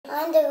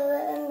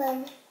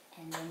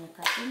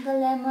cutting the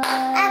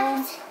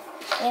lemon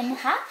in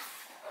half.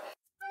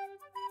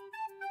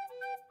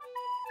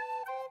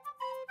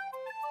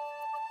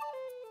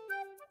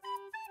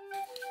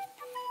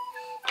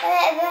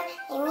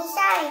 Amy,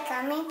 Sari,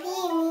 come and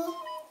pee me.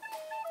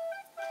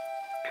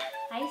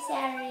 Hi,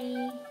 Sari.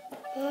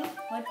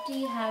 What do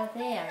you have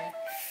there?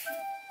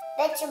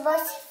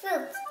 Vegetables,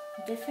 fruits.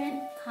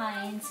 Different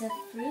kinds of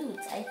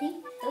fruits. I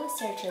think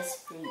those are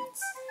just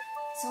fruits.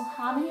 So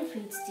how many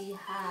fruits do you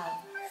have?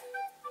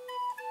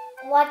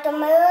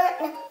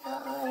 Watermelon,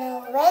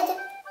 red,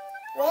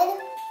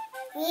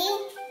 green,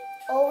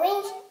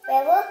 orange,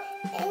 purple,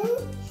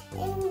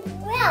 and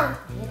brown.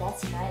 Yeah,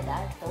 that's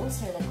right.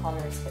 Those are the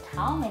colors. But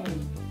how many?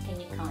 Can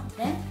you count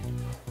them?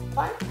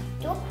 1,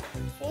 2,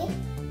 3,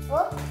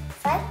 4,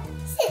 5,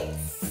 6.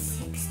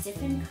 6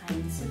 different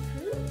kinds of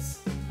fruits.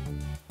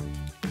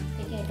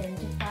 Can you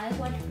identify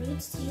what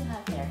fruits do you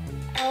have there?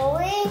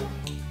 Orange.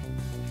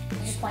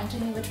 Can you point to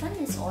me which one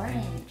is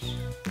orange?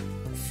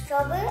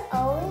 Strawberry,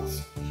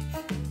 orange,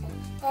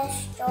 and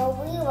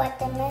strawberry,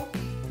 watermelon,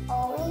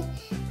 orange.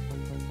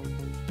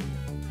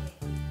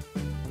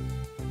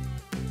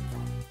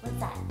 What's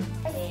that?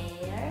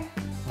 Pear.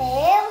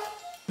 Pear,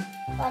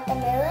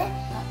 watermelon,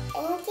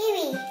 and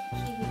kiwi.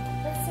 Kiwi.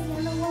 What's the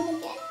yellow one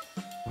again?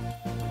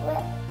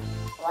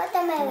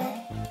 Watermelon.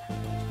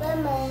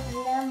 Lemon.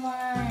 Lemon.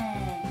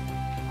 Alright.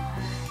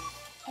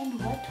 And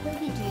what will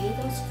you do with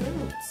those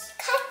fruits?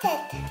 Cut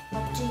it.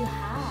 What do you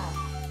have?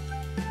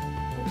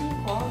 What do you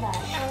call that? A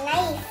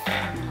knife. A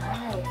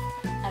knife.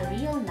 A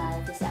real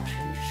knife is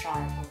actually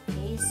sharp,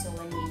 okay? So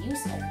when you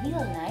use a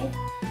real knife,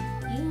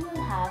 you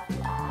will have to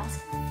ask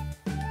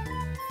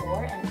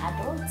for an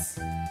adult's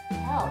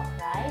help,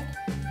 right?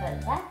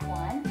 But that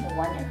one, the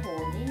one you're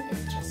holding,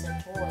 is just a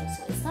toy,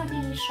 so it's not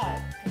really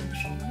sharp. Can you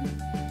show me?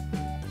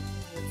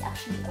 It's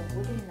actually a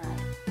wooden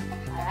knife.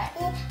 Alright?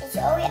 It's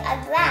only a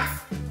glass.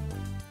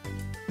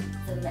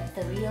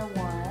 The real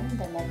one,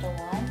 the metal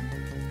one,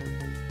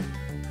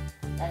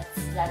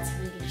 that's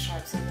really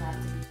sharp, so you have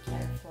to be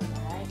careful,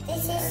 right?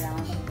 This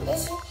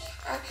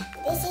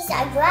is a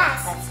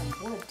glass. That's some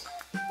wood.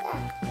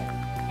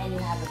 Yeah. And you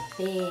have a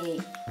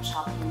big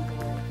chopping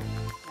board,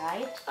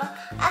 right? I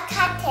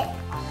cut it.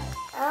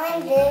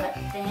 Alright.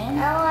 I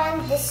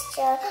want this.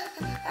 I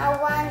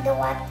want the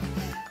what?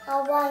 I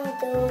want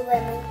the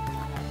lemon.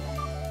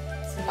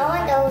 So I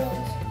want the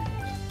orange.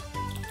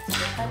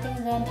 you're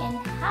cutting them in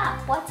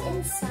half. What's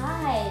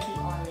inside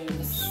the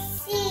orange?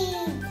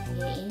 Seed.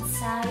 Yeah,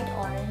 inside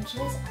oranges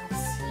are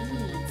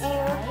seeds, And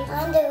right? I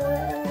want the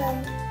lemon.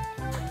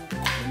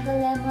 Cutting the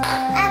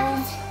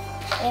lemon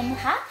in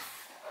half.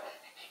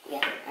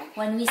 Yeah.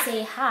 When we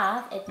say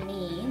half, it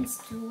means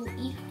 2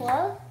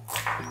 equal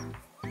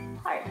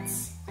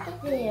parts.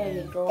 There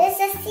you go. There's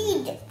a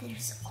seed.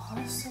 There's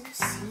also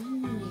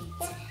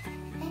seeds.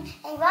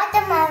 And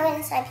watermelon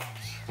inside.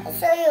 I'll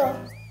show you.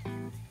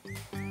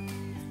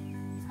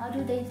 How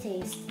do they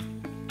taste?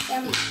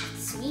 Yum.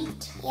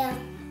 Sweet? Yeah.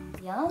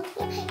 Yum?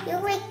 You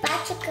make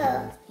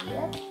popsicle.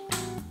 Yep.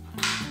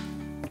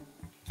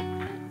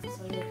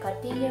 So you're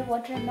cutting your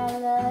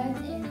watermelon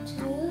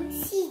into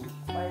Seed.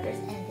 quarters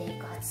and they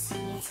got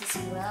seeds as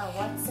well.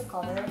 What's the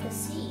color of the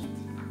seed?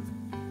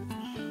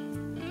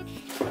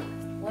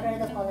 What is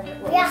the color of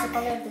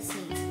the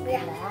seeds?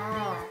 Black.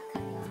 Black.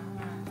 Yeah.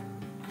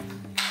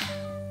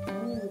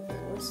 Ooh,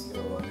 those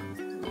look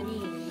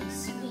really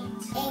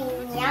sweet. And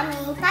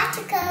yummy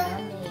popsicle.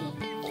 Yummy.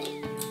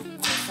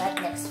 What's that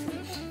next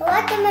fruit?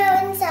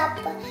 Watermelon's up.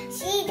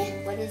 Seed.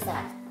 What is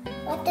that?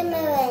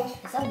 Watermelon.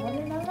 Is that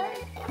watermelon?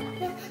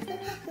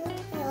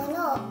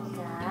 No.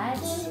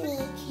 That's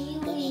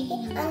kiwi.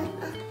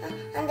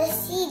 And the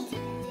seed.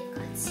 They've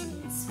got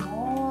seeds.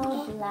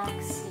 Small black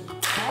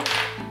seeds, right?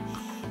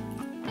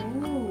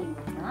 Ooh,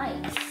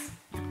 nice.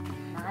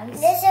 Nice.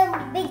 There's a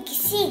big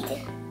seed.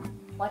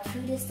 What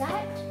fruit is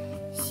that?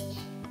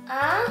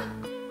 Yeah.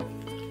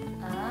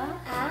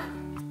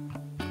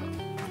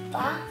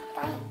 What?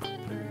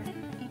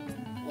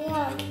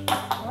 Yeah.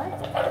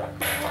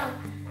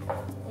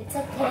 It's a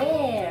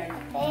pear.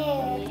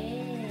 Pear.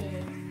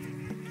 Yay.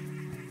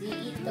 Do you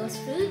eat those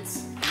fruits?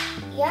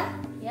 Yeah.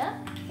 Yeah?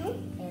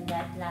 And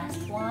that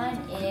last one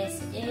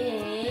is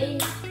a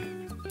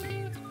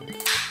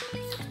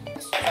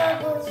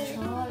Strawberry.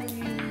 strawberry.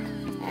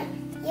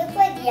 You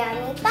put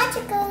yummy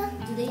popsicle.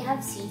 Do they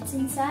have seeds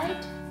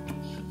inside?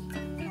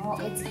 No,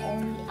 it's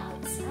only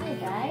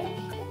outside, right?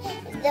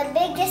 The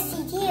biggest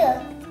seed here.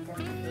 The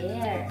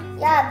pear.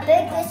 Yeah,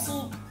 biggest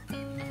seed.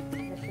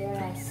 The pear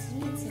has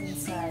seeds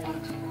inside.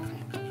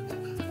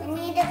 We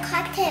need to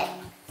cut it.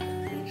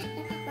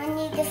 We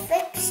need to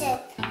fix it.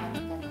 Cut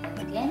them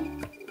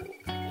again.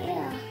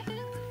 Yeah.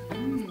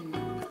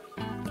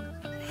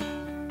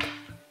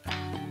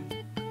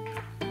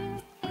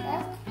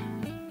 Yeah.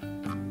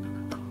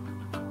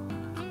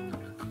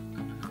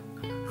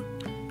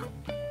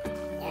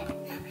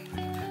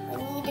 We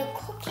need to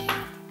cook it.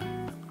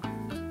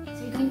 So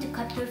you're going to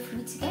cut your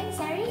fruits again,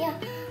 Sari? Yeah.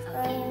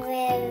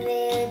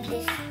 With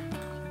this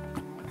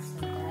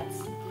So that's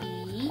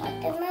the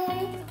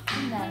watermelon.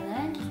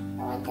 melon.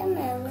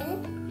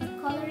 Watermelon.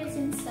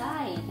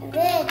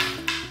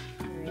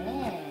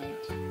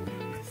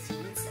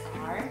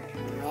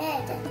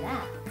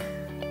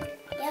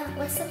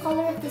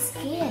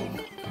 skin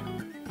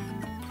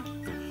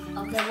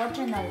of the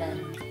watermelon.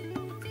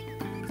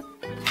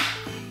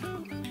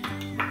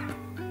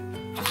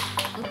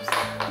 Oops.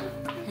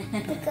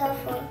 Be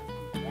careful.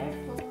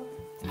 Careful.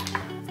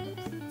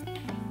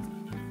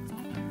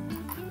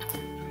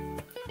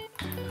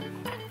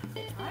 Is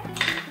it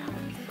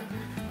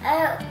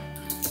hard?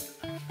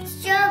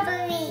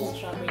 Strawberry.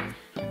 Strawberry.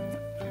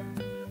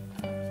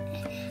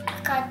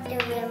 Cut the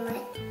lemon.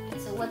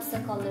 So what's the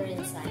color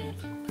inside?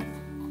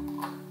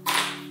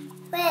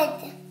 Red.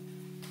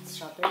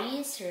 Strawberry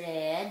is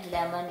red,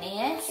 lemon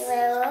is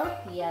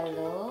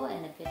yellow,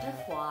 and a bit of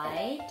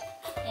white,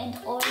 and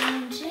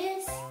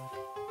oranges.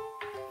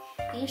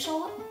 Can you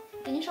show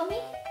me?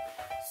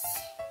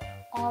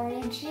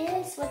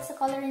 Oranges. What's the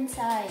color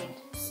inside?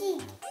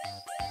 Seed.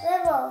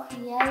 Yellow.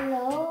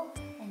 Yellow,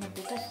 and a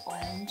bit of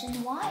orange and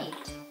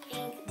white.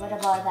 What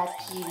about that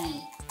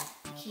kiwi?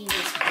 Kiwi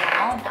is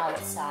brown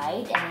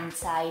outside, and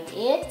inside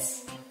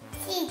it's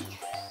Seed.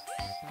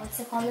 what's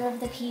the color of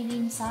the kiwi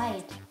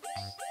inside?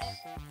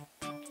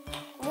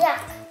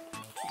 Black.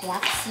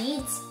 Black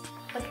seeds.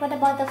 But what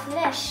about the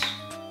flesh?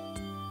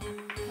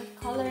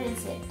 What color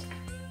is it?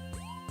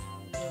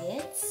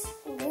 It's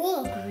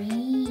Green.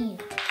 green.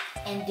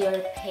 And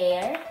your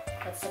pear,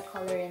 what's the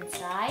color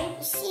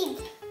inside? Seed.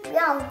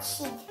 Brown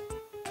seed.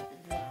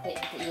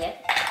 Yep,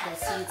 the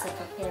seeds of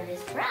the pear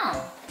is brown.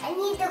 I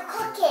need to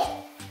cook it.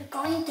 You're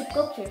going to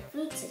cook your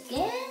fruits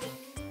again?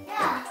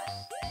 Yeah.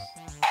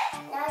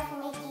 Now it's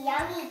making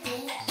yummy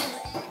tea.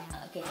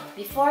 Okay,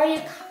 before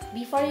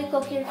you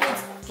cook your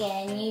fruits,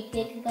 can you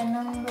pick the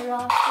number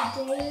of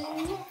the day?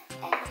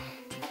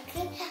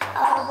 Okay. I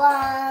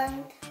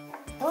want.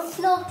 Don't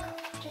look,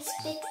 just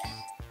pick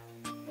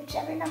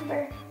whichever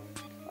number.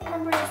 What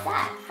number is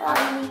that?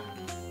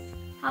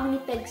 How many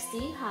pegs do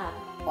you have?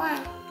 1.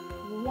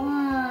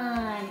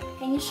 1.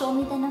 Can you show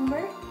me the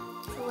number?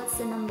 So what's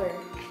the number?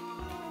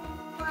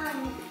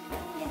 1.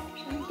 Yeah,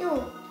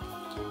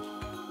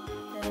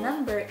 2. The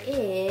number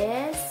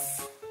is...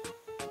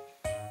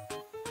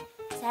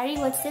 Sari,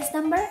 what's this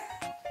number?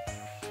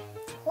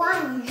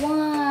 1.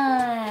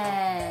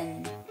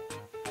 1.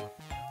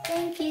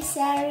 Thank you,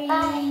 Sari.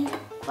 Bye.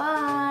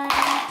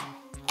 Bye.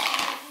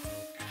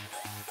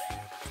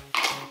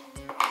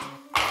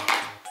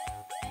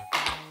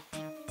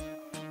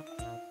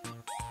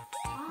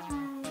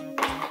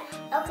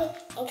 Okay,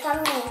 I'm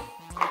coming.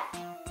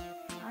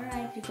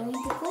 Alright, you're going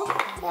to cook?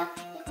 Yeah.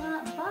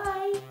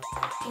 Bye.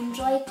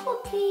 Enjoy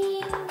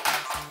cooking.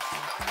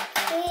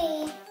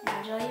 Okay.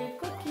 Enjoy your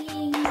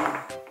cooking.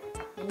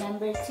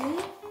 Remember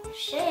to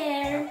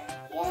share.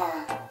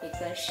 Yeah.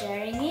 Because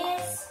sharing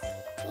is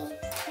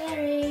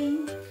caring.